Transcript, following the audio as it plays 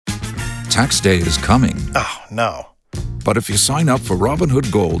Tax day is coming. Oh, no. But if you sign up for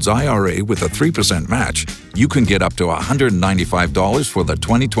Robinhood Gold's IRA with a 3% match, you can get up to $195 for the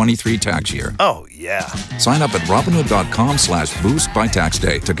 2023 tax year. Oh, yeah. Sign up at Robinhood.com/boost by tax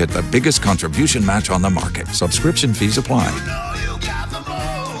day to get the biggest contribution match on the market. Subscription fees apply.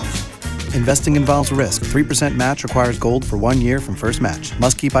 Investing involves risk. 3% match requires gold for 1 year from first match.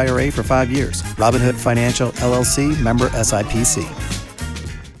 Must keep IRA for 5 years. Robinhood Financial, LLC, member SIPC.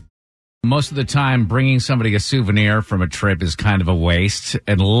 Most of the time, bringing somebody a souvenir from a trip is kind of a waste,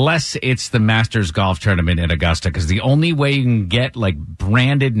 unless it's the Masters Golf Tournament in Augusta, because the only way you can get, like,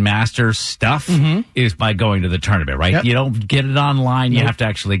 branded Masters stuff is by going to the tournament, right? Yep. You don't get it online. You have to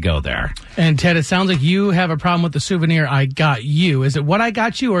actually go there. And, Ted, it sounds like you have a problem with the souvenir I got you. Is it what I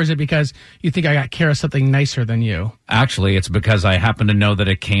got you, or is it because you think I got Kara something nicer than you? Actually, it's because I happen to know that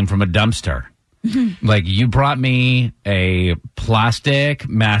it came from a dumpster. Like, you brought me a plastic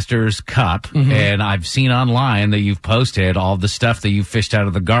Masters cup, and I've seen online that you've posted all the stuff that you fished out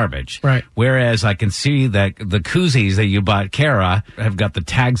of the garbage. Right. Whereas I can see that the koozies that you bought Kara have got the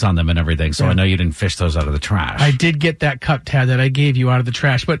tags on them and everything, so I know you didn't fish those out of the trash. I did get that cup, Ted, that I gave you out of the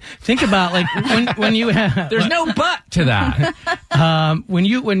trash. But think about, like, when you have... There's no but to that. When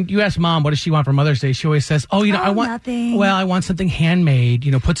you ask Mom what does she want for Mother's Day, she always says, I want nothing. Well, I want something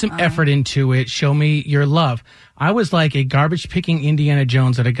handmade. Put some effort into it. Show me your love. I was like a garbage picking Indiana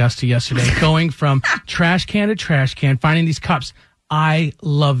Jones at Augusta yesterday, going from trash can to trash can, finding these cups. I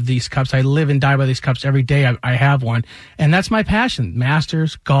love these cups. I live and die by these cups every day. I have one, and that's my passion.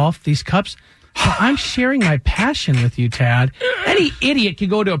 Masters, golf, these cups. So I'm sharing my passion with you, Tad. Any idiot can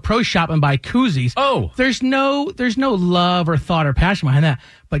go to a pro shop and buy koozies. Oh. There's no love or thought or passion behind that.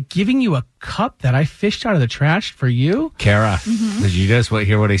 But giving you a cup that I fished out of the trash for you? Kara, did you just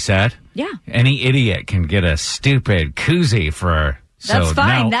hear what he said? Yeah. Any idiot can get a stupid koozie for... That's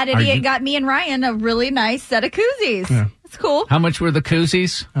fine. now, That idiot got me and Ryan a really nice set of koozies. Yeah. That's cool. How much were the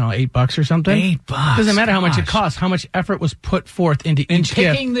koozies? I don't know, $8 or something. $8. Doesn't matter how much it Gosh. costs, how much effort was put forth into each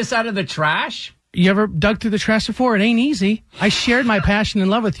gift. Picking this out of the trash? You ever dug through the trash before? It ain't easy. I shared my passion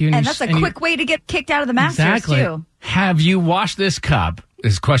and love with you. And that's a quick way to get kicked out of the Masters, Exactly. too. Have you washed this cup?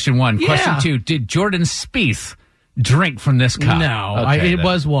 Is question one. Yeah. Question two, did Jordan Spieth drink from this cup? No, Okay, it then.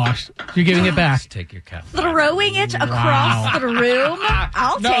 was washed. You're giving it back. Just take your cup. Throwing it across the room.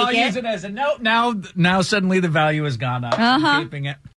 I'll No, take I'll it. use it as a note. Now suddenly the value has gone up. I'm keeping it.